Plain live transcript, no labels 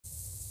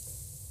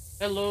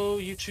Hello,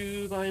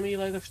 YouTube. I'm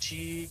Eli the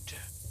Fatigued.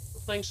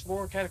 We're playing some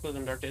more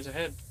Cataclysm Dark Days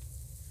Ahead.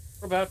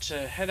 We're about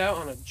to head out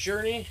on a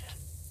journey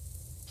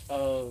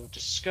of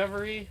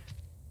discovery.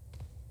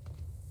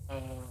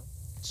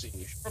 Let's see.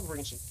 You should probably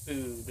bring some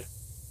food.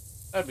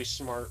 That'd be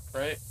smart,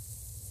 right?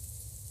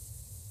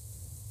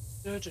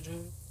 The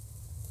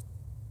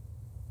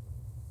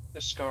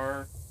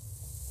scar.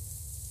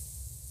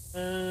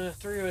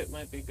 308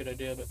 might be a good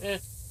idea, but eh.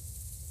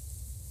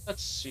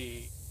 Let's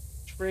see.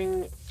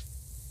 Spring.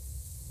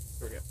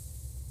 Here we go.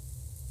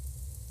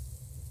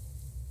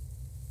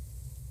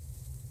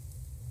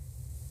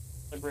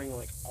 I bring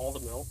like all the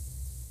milk.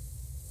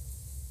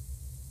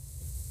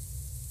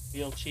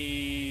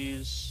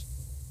 BLTs,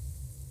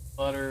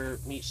 butter,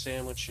 meat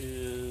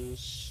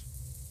sandwiches.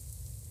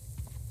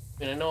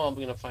 I mean, I know I'm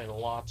gonna find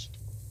lots,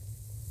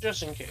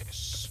 just in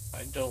case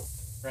I don't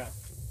grab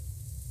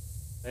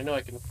food. I know I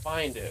can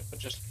find it, but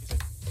just in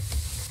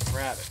case I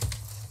grab it.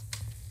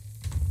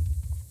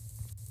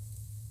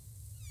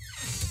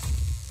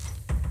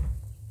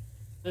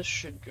 This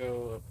should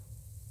go up.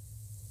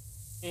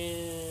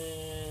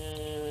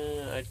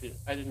 And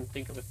I didn't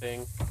think of a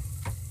thing.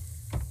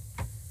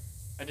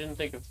 I didn't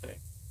think of a thing.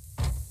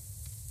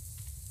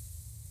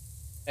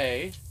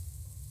 A.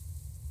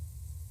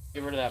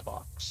 Get rid of that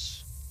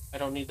box. I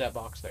don't need that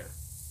box there.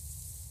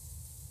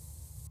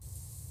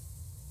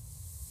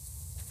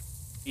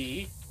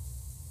 B.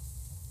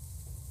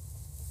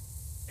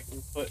 I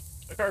can put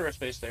a cargo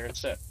space there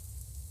instead.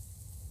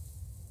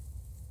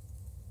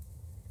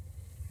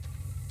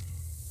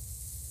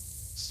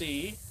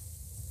 C.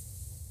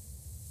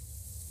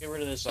 Get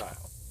rid of this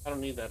aisle. I don't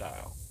need that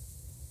aisle.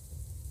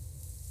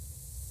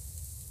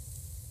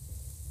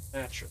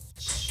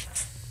 Mattress.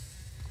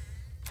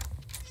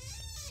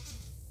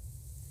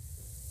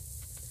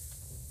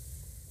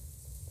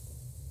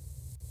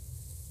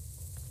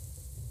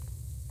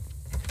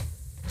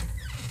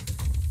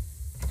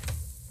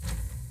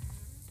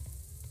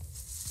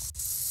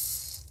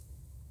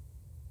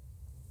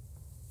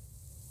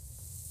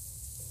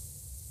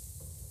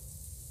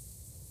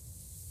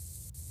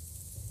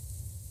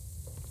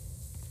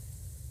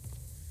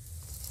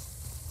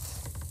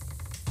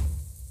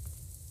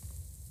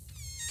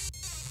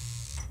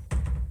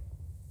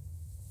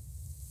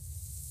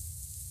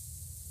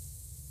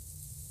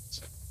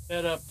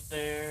 Bed up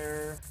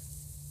there.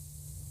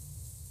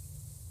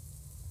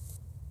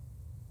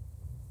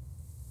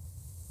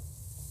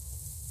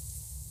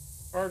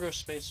 Cargo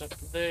space up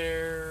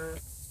there.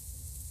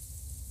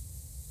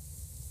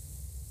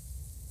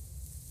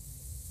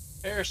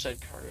 Parasite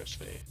cargo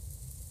space.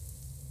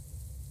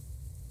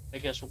 I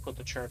guess we'll put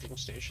the charging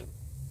station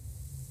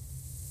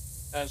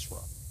as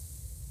well.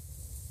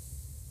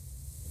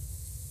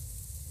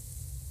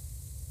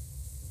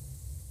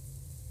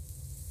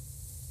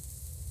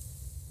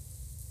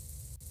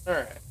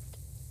 Alright.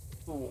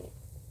 Cool.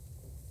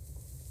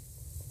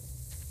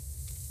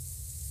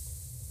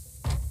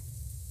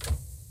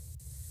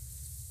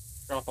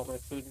 Drop all my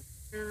food in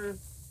here.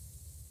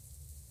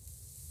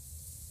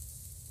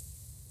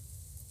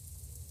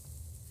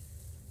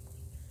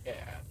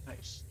 Yeah,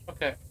 nice.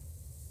 Okay.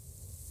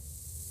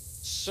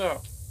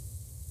 So.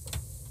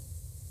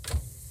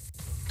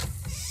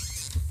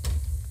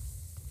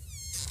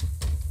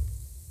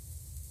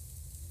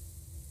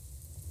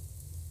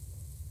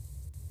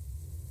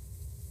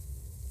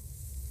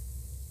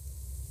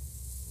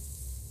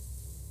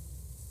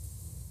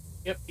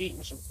 Yep,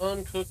 eating some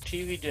uncooked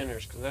TV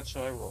dinners, because that's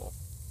how I roll.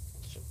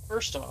 So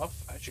first off,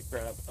 I should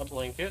grab a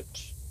blanket,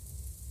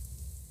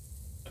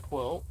 a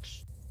quilt,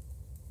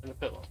 and a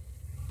pillow.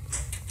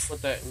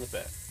 Put that in the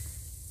bed.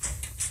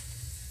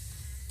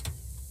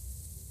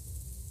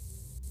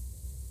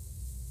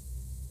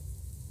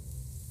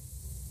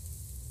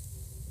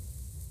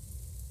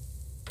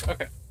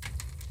 Okay.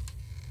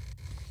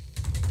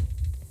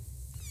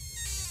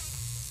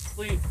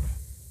 Sleep.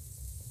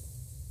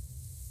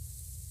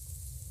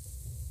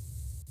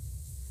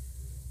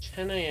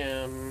 $10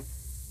 a.m.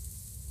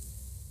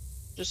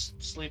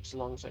 Just sleep as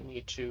long as I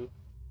need to.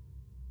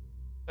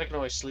 I can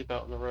always sleep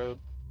out on the road.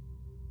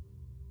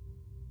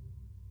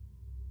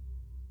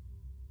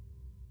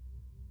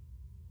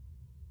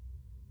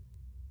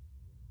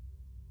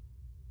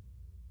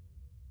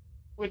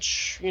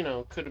 Which, you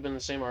know, could have been the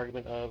same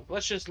argument of,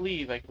 let's just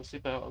leave, I can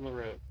sleep out on the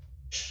road.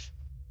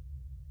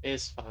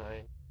 It's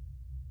fine.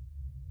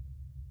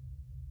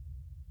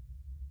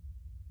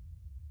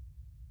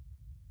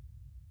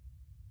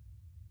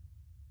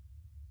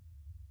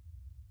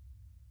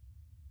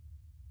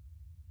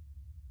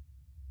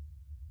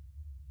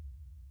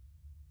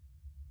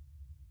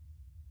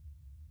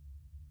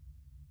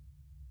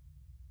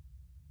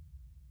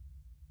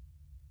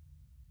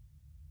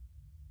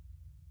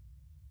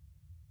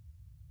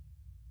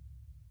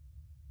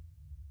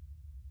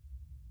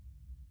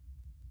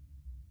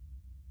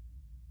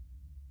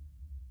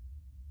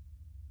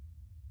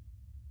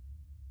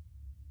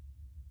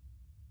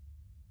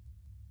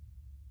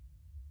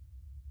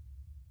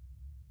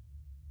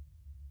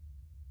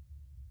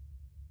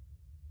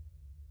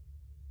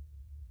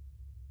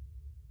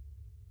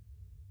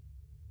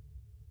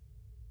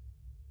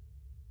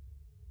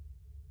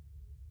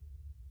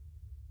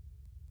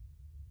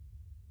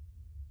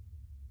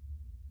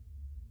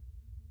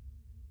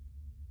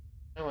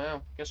 Oh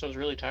wow, guess I was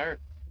really tired.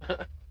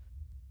 Alright.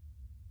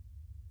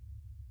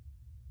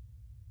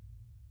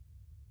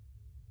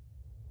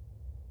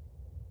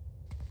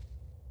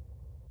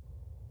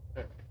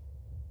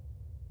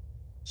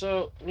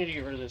 So, I need to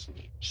get rid of this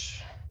meat.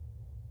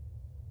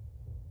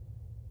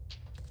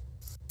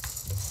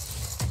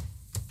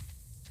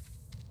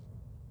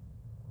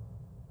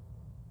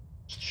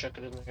 Just chuck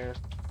it in there.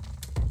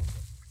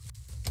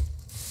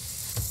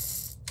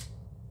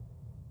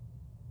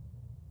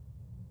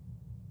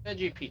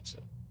 Veggie pizza.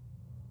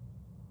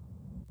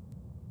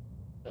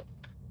 Oh.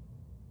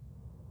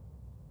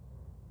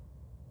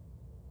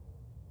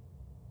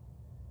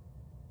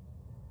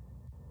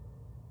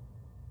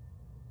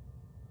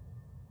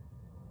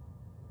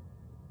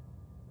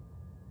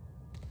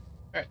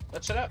 Alright,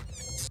 let's set up.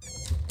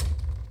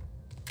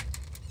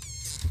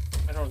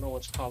 I don't know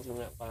what's causing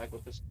that lag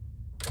with this.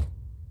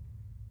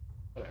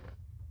 Whatever.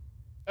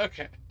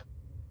 Okay.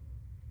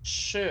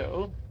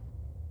 So,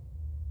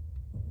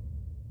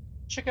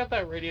 check out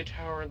that radio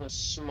tower in the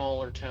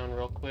smaller town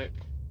real quick.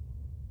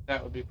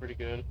 That would be pretty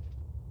good.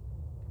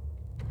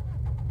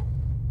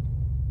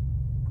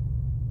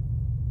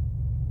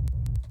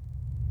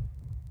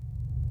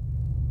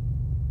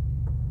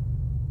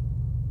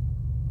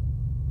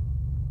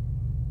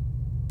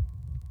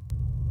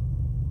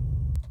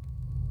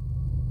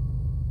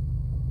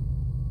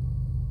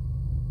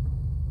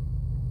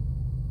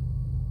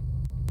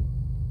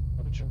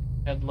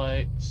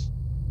 Headlights.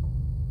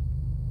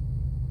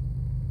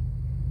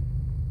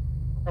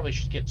 Probably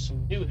should get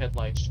some new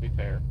headlights, to be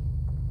fair.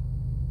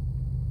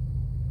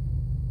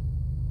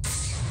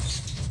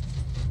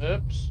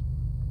 Oops.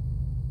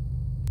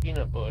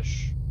 Peanut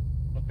bush.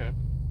 Okay.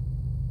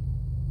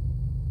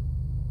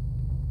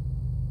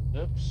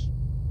 Oops.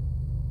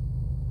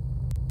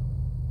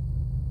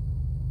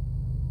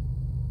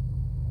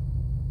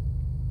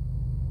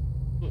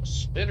 Ooh, a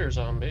spitter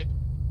zombie.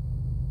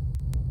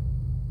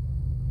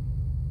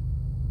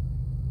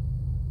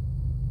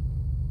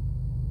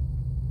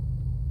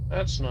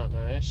 That's not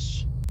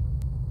nice.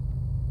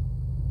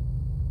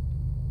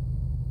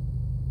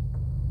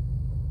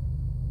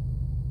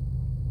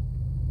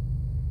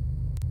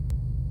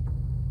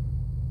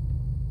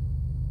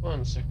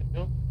 One second,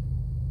 no.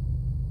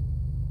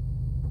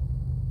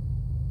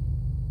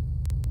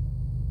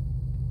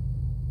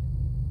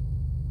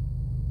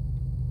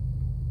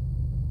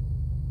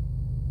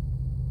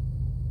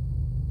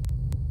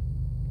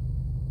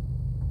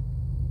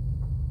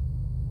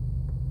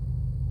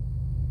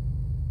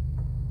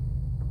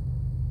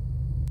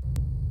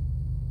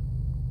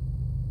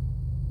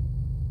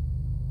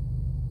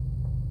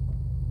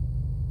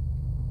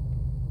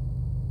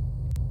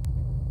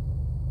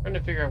 Trying to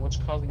figure out what's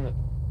causing the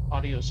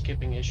audio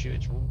skipping issue.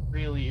 It's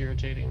really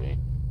irritating me.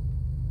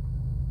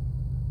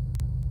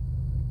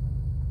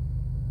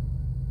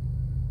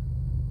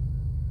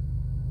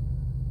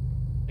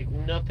 Like,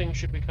 nothing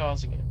should be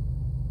causing it.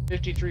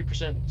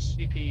 53%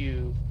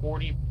 CPU,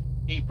 48%,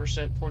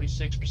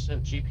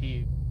 46%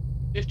 GPU,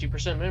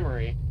 50%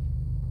 memory,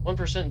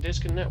 1%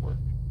 disk and network.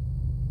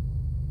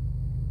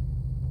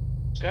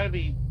 It's gotta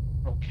be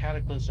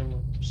Cataclysm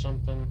or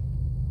something.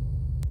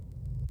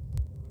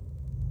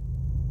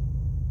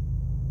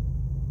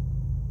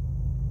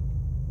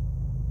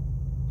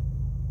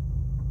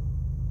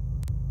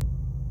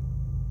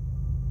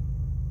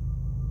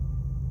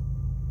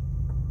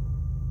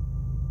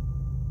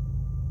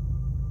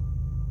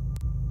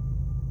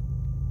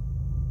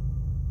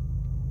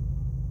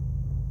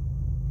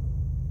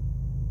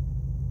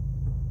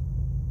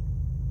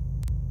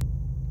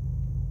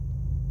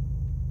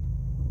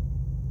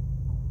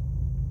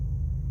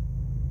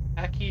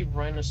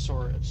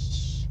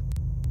 Rhinoceros.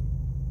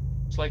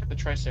 It's like the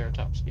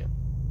Triceratops again.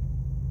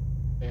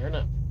 Fair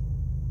enough.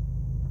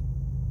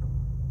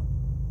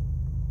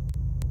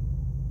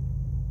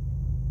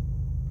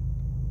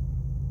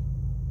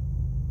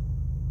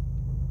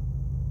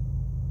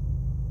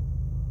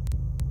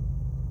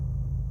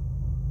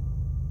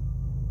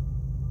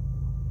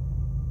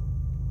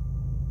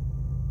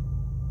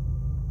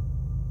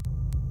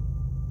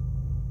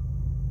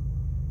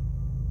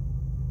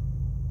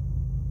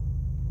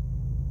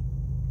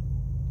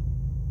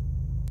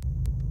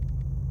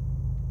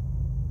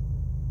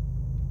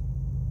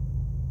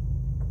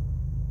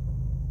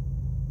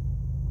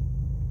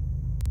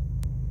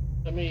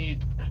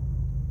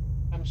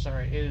 I'm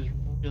sorry, it is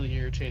really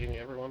irritating me,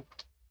 everyone.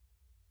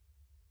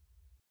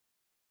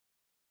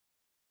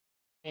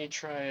 Let me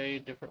try a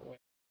different way.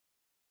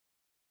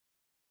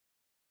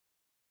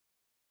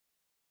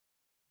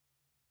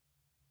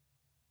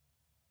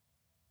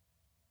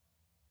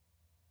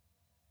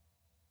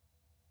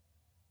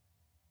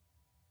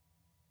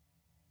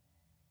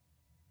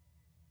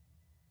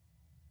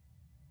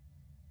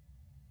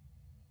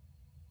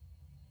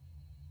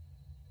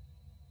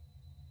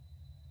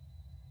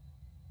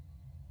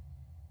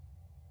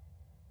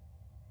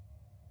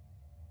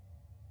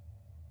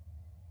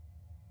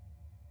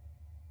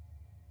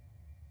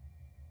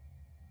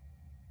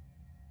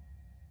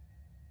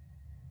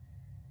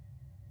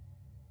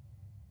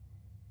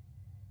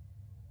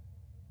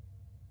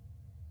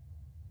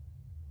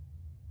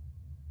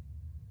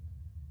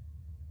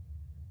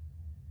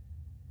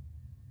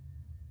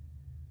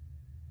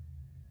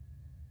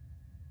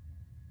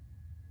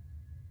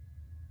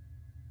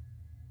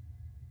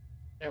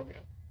 There we go.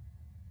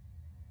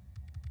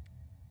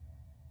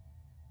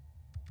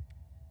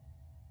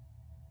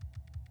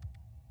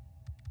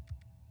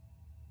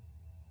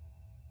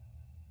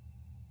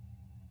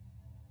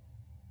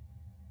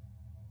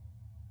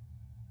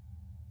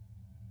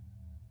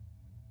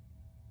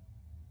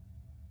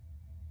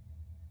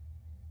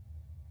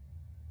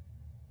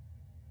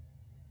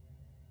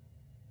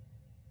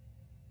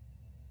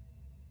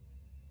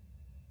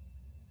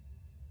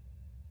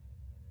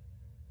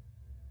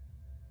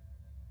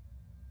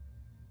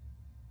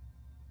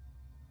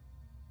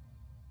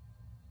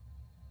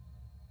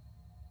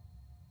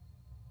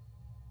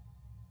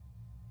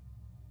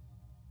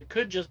 It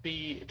could just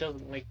be it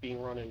doesn't like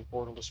being run in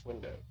borderless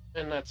window,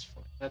 and that's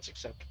fine. That's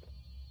acceptable.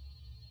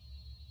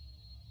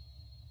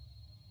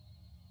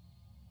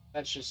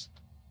 That's just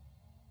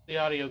the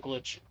audio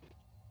glitch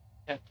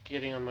kept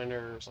getting on my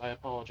nerves. I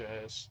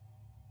apologize.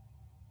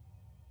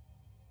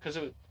 Because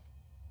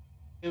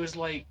it was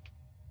like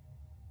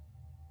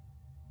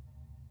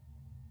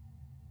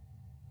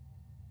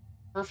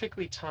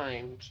perfectly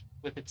timed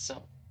with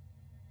itself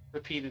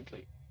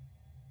repeatedly.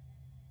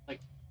 Like,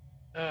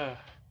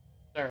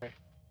 sorry,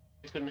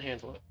 I couldn't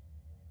handle it.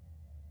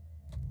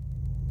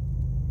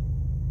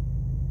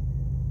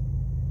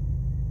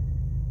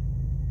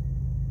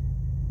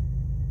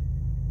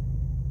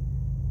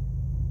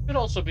 Could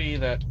also be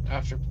that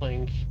after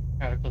playing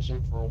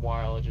Cataclysm for a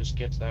while, it just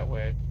gets that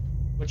way,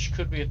 which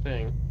could be a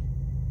thing.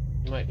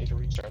 You might need to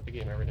restart the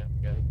game every now and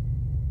again.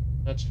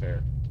 That's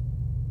fair.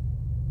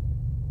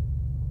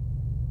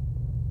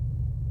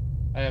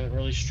 I haven't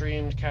really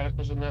streamed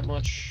Cataclysm that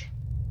much.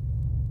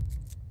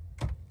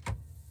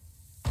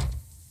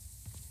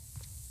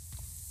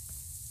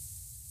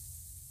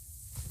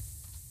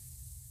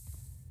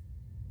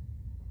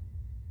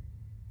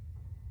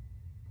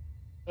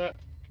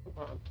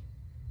 Come on.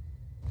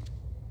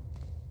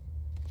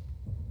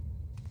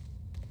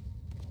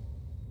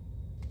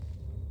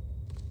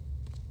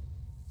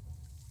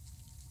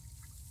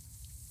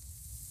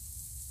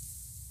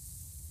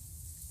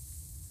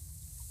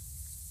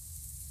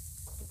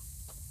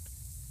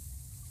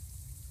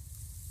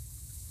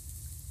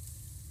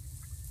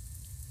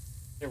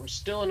 There was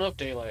still enough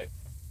daylight.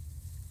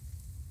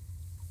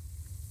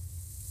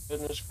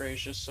 Goodness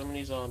gracious, so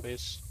many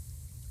zombies.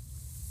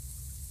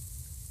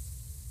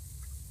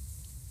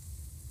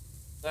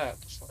 That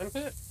slime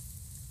pit?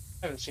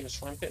 I haven't seen a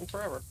slime pit in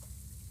forever.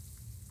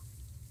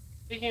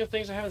 Speaking of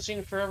things I haven't seen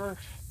in forever,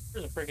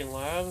 there's a freaking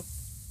lab.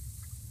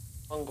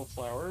 Fungal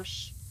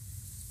flowers.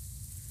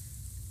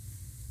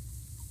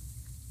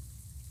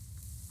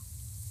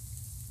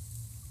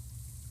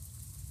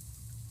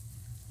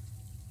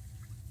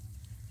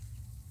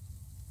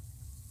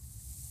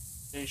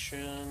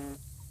 Station.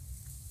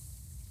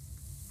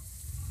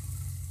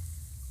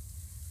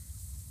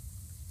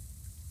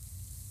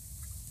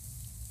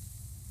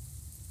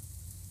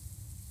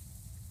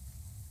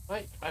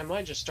 I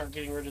might just start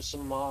getting rid of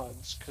some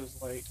mods, because,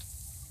 like,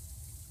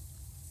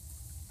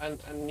 I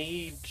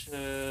need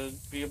to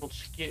be able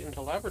to get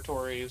into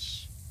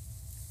laboratories.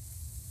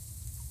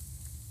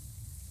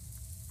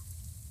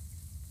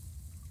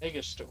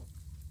 Mega store.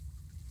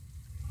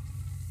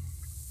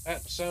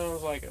 That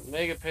sounds like a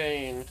mega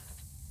pain.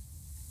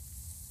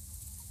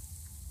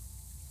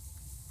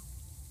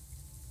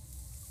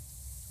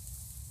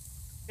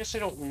 I guess I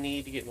don't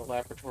need to get into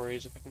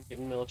laboratories if I can get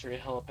in military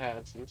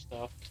helipads and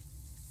stuff.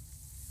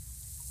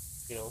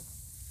 You know.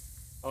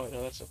 Oh,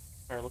 no, that's a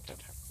fire looked at.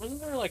 Wasn't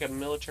there like a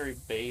military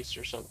base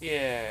or something?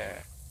 Yeah.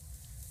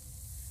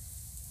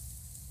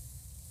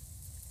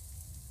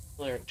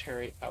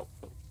 Military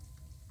outpost.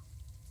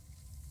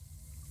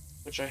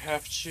 Which I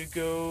have to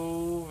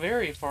go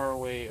very far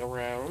away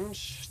around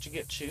to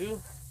get to.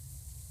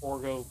 Or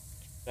go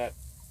to that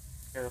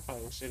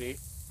terrifying city.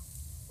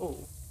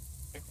 Oh.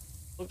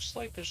 Looks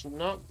like there's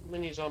not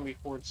many zombie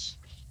hordes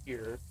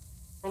here.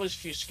 Probably a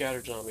few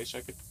scattered zombies, so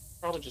I could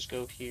probably just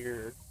go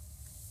here.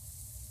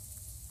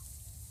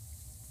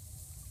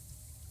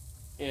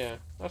 Yeah,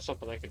 that's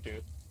something I could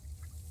do.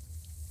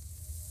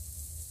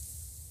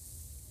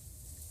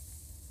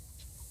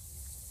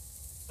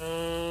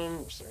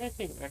 Was there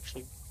anything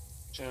actually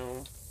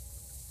down?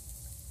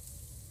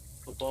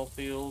 Football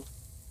field.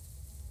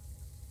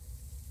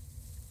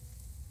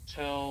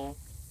 Hotel.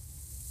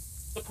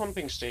 The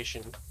pumping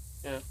station.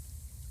 Yeah.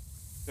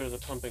 Go to the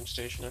pumping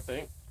station, I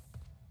think.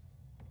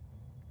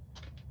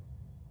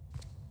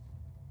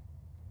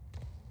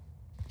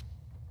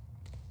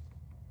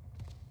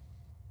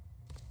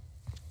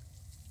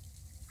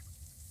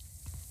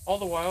 All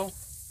the while,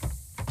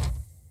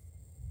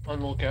 on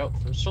the lookout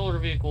for solar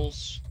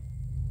vehicles,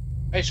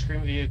 ice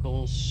cream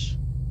vehicles,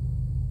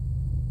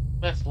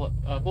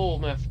 bull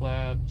meth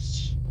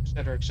labs,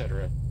 etc.,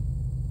 etc.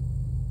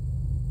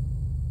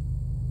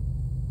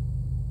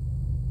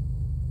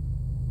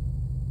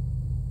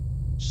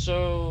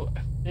 So,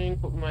 I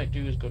think what we might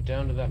do is go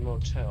down to that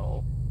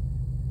motel.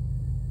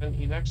 An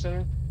evac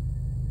center?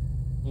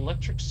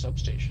 Electric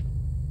substation.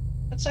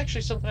 That's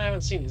actually something I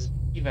haven't seen, is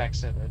evac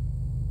center.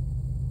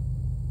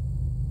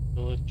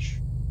 Village.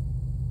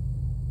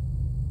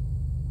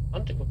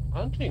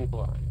 Hunting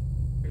blind.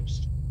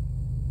 Interesting.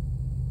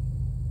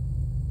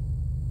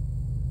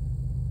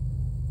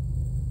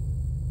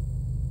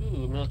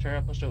 Ooh, military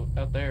outpost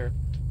out there.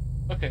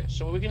 Okay,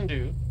 so what we can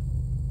do,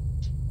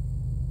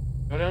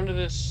 go down to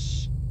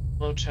this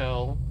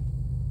motel,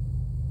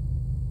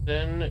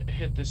 then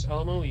hit this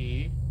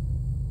LMOE.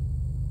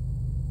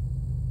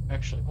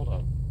 Actually, hold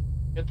on.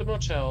 Hit the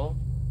motel,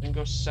 then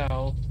go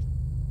south.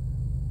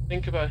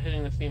 Think about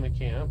hitting the FEMA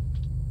camp.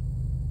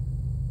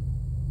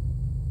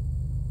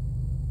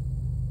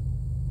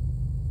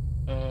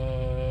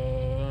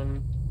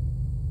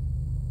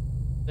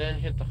 Then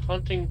hit the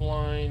hunting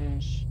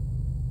blinds,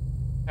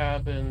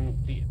 cabin,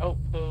 the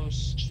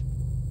outpost,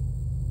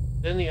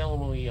 then the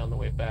LMOE on the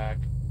way back,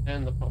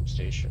 and the pump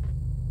station.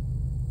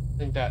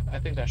 I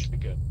think that should be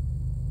good.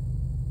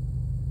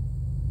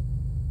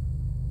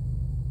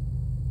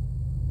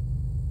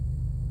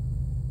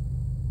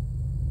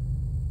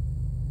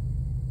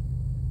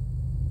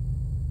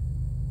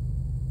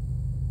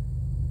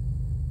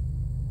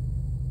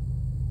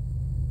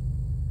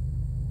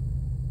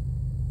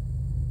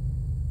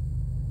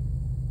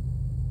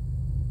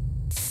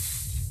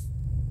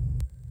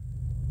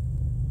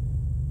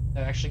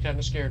 That actually kind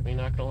of scared me,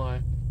 not gonna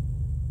lie.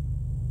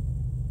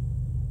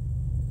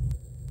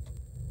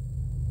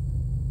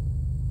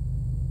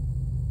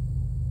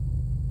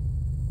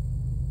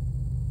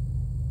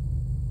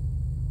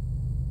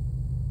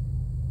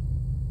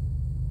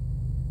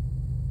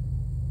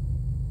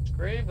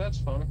 Grave, that's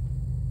fun.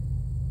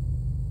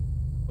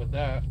 With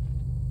that,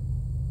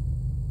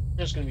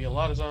 there's gonna be a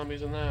lot of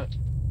zombies in that.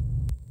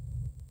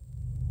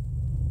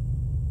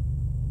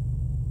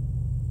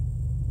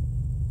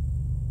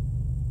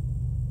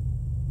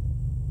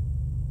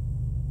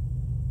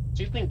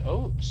 Seedling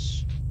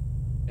oats.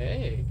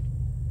 Hey,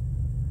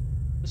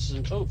 this is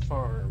an oat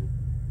farm.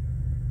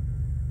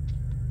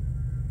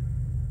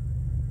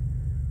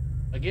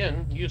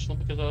 Again, useful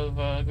because of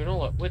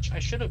granola, which I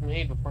should have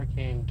made before I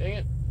came. Dang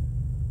it.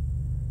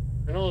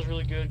 Granola is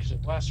really good because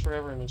it lasts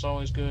forever and it's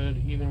always good,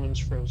 even when it's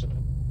frozen.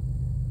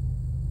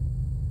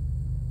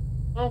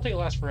 I don't think it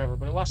lasts forever,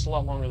 but it lasts a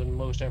lot longer than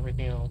most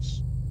everything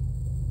else.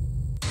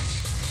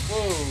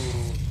 Whoa,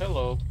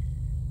 hello.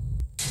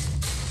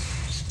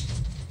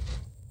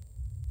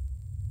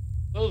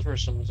 Those were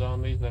some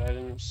zombies that I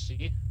didn't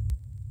see.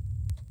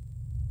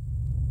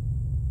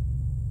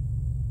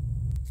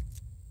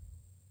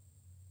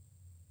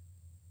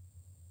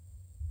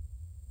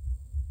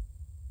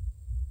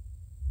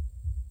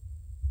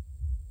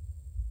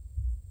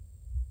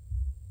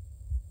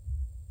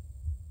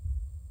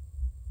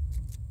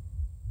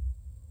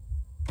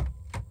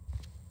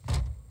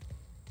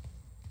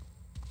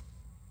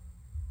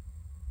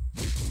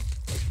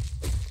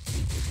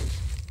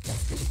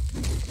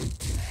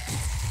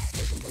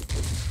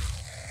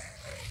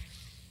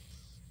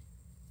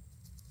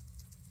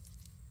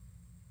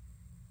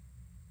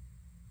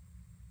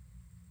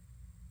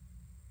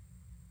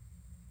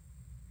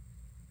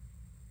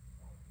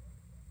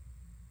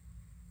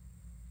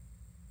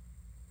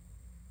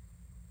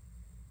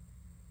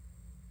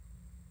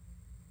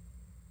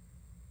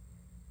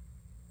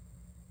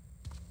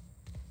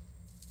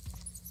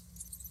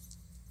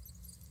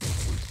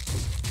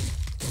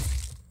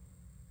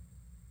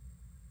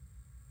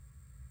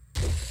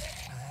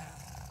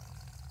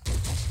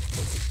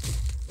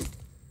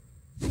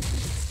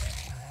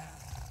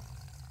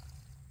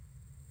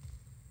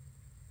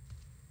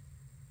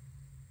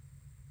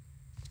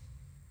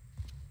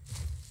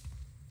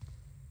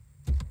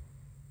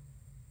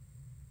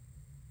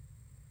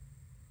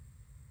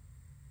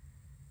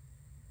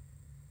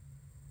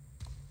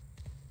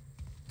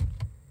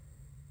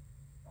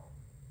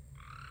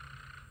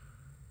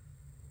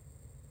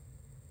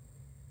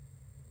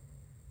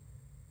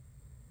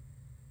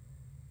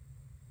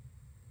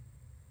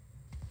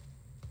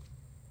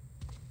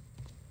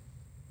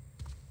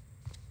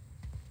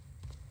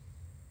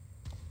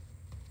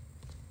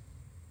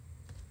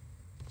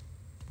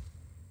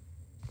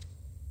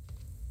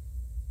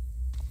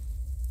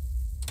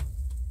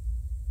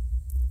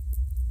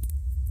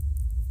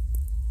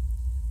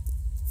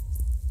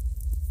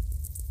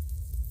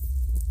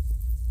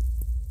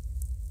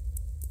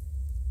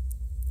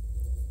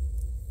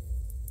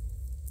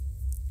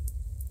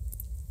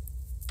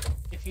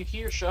 If you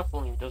hear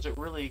shuffling, does it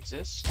really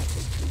exist?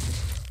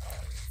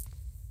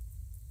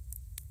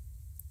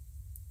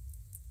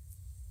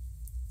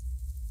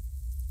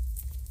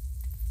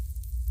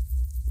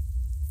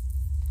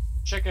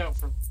 Check out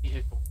for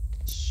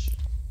vehicles.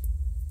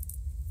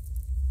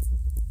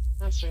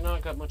 Actually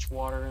not got much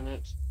water in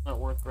it. Not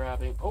worth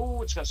grabbing.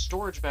 Oh, it's got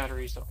storage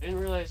batteries though. I didn't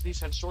realize these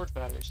had storage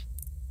batteries.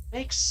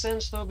 Makes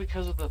sense though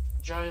because of the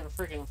giant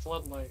freaking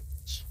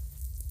floodlights.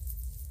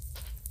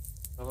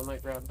 Well, I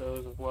might grab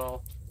those as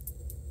well.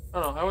 I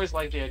don't know, I always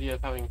like the idea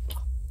of having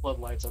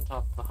floodlights on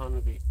top of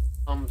the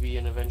Humvee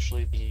and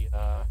eventually the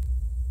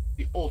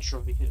Ultra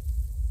vehicle.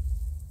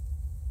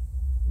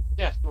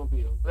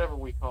 Deathmobile, whatever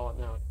we call it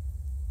now.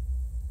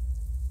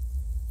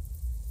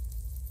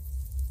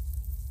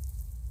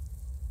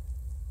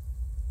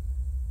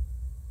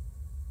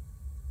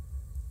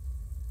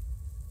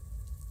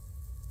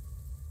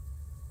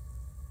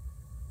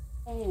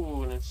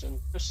 It's in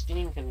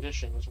pristine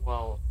condition as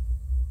well.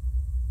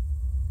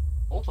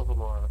 Both of them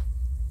are.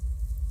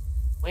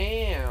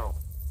 Wow.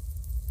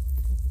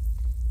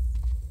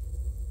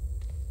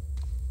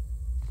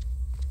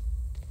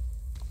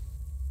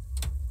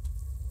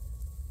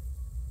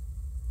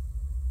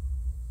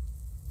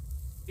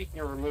 Speaking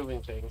of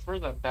removing things,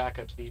 where's that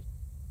backup teeth?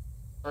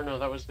 Or no,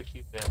 that was the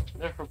cube band.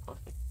 Never mind.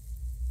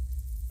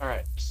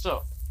 Alright,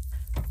 so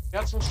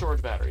got some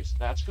storage batteries.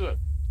 That's good.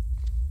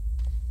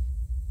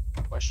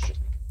 Question.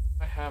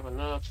 I have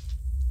enough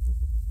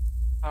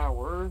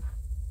power.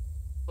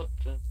 Put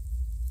the...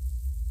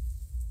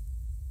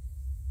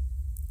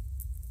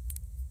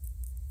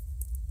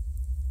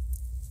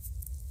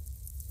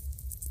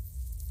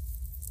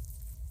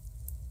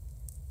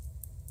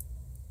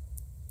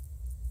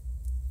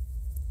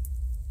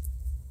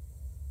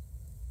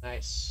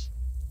 Nice.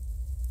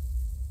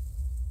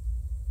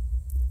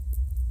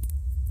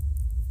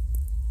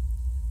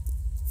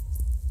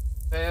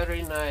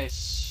 Very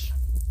nice.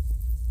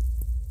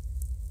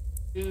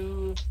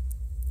 Two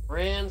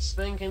brand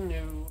spanking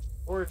new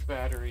storage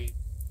battery.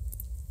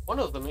 One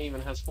of them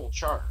even has full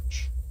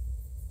charge.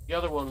 The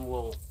other one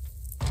will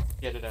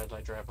get it as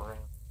I drive around.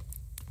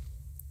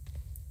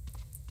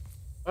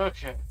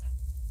 Okay.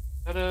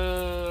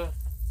 That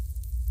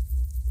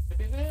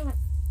hippie van?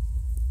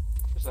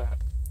 What's that?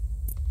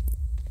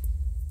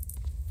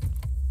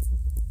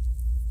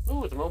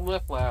 Ooh, it's a mobile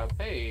meth lab.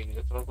 Hey,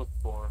 that's what I'm looking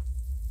for.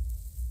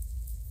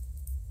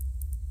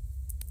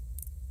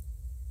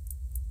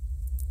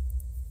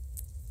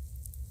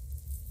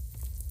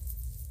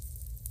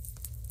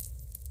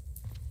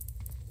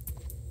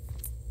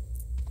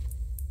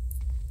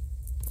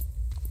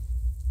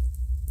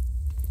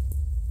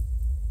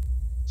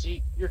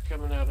 See, you're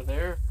coming out of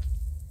there.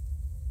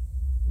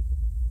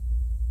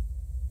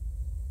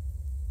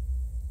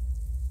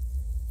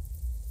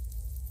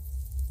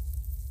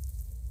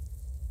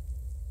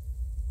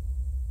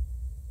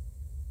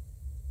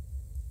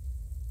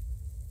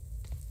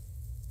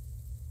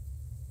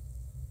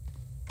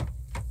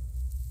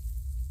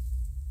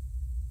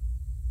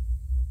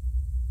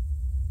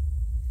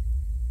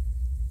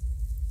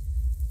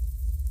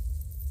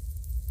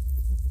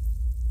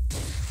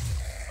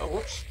 Oh,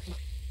 whoops.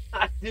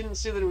 I didn't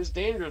see that it was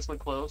dangerously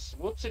close.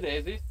 Whoopsie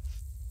daisy.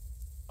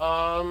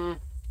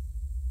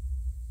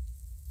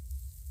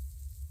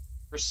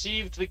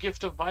 Received the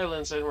gift of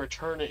violence and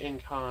return it in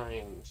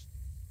kind.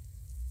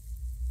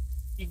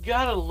 You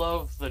gotta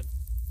love the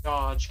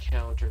dodge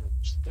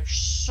counters. They're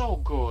so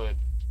good.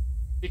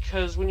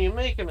 Because when you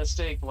make a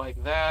mistake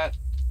like that,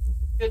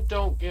 you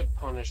don't get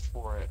punished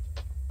for it.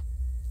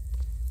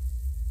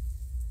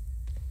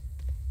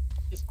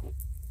 It's cool.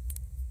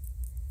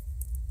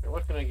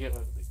 What can I get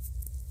out of these?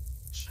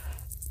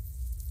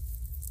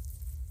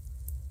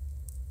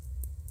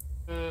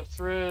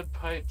 Thread,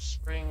 pipe,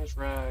 springs,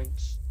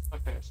 rags.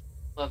 Okay, so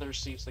leather,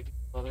 seats like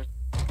leather.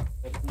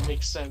 That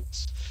makes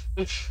sense.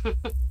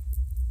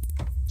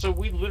 So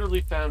we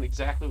literally found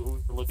exactly what we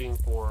were looking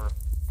for,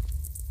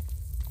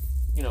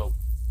 you know,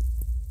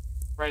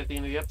 right at the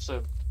end of the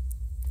episode.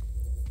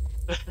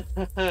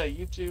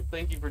 YouTube,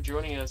 thank you for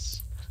joining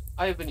us.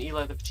 I have been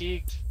Eli the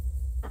Fatigued.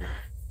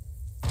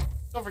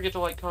 Don't forget to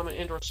like, comment,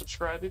 and or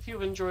subscribe if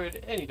you've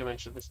enjoyed any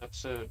dimension of this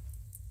episode.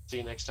 See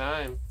you next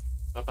time.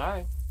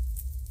 Bye-bye.